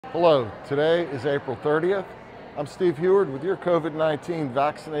Hello, today is April 30th. I'm Steve Heward with your COVID-19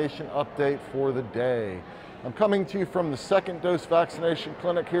 vaccination update for the day. I'm coming to you from the second dose vaccination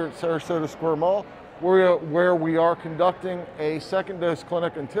clinic here at Sarasota Square Mall, where we are conducting a second dose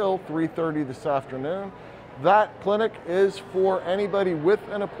clinic until 3:30 this afternoon. That clinic is for anybody with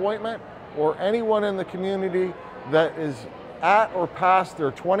an appointment or anyone in the community that is at or past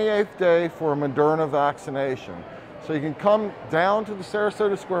their 28th day for a Moderna vaccination. So you can come down to the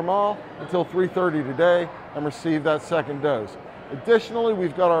Sarasota Square Mall until 3:30 today and receive that second dose. Additionally,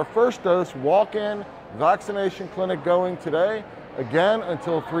 we've got our first dose walk-in vaccination clinic going today, again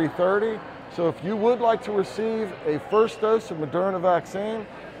until 3:30. So if you would like to receive a first dose of Moderna vaccine,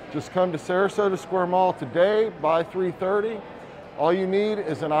 just come to Sarasota Square Mall today by 3:30. All you need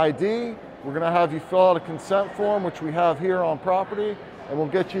is an ID. We're gonna have you fill out a consent form, which we have here on property, and we'll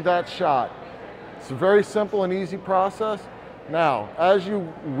get you that shot. It's a very simple and easy process. Now, as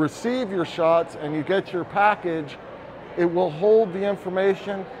you receive your shots and you get your package, it will hold the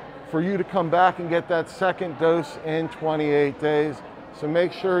information for you to come back and get that second dose in 28 days. So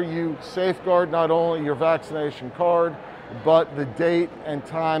make sure you safeguard not only your vaccination card, but the date and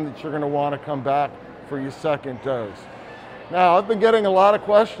time that you're going to want to come back for your second dose. Now, I've been getting a lot of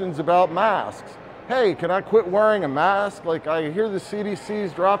questions about masks. Hey, can I quit wearing a mask? Like, I hear the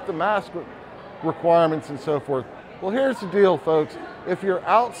CDC's dropped the mask requirements and so forth. Well, here's the deal, folks. If you're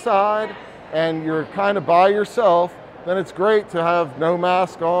outside and you're kind of by yourself, then it's great to have no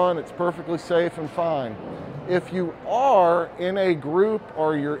mask on. It's perfectly safe and fine. If you are in a group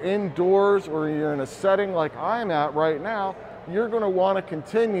or you're indoors or you're in a setting like I'm at right now, you're going to want to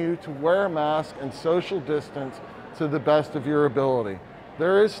continue to wear a mask and social distance to the best of your ability.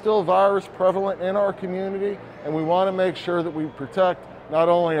 There is still virus prevalent in our community, and we want to make sure that we protect not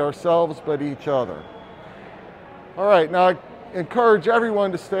only ourselves, but each other. All right, now I encourage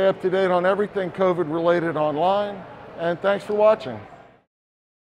everyone to stay up to date on everything COVID related online, and thanks for watching.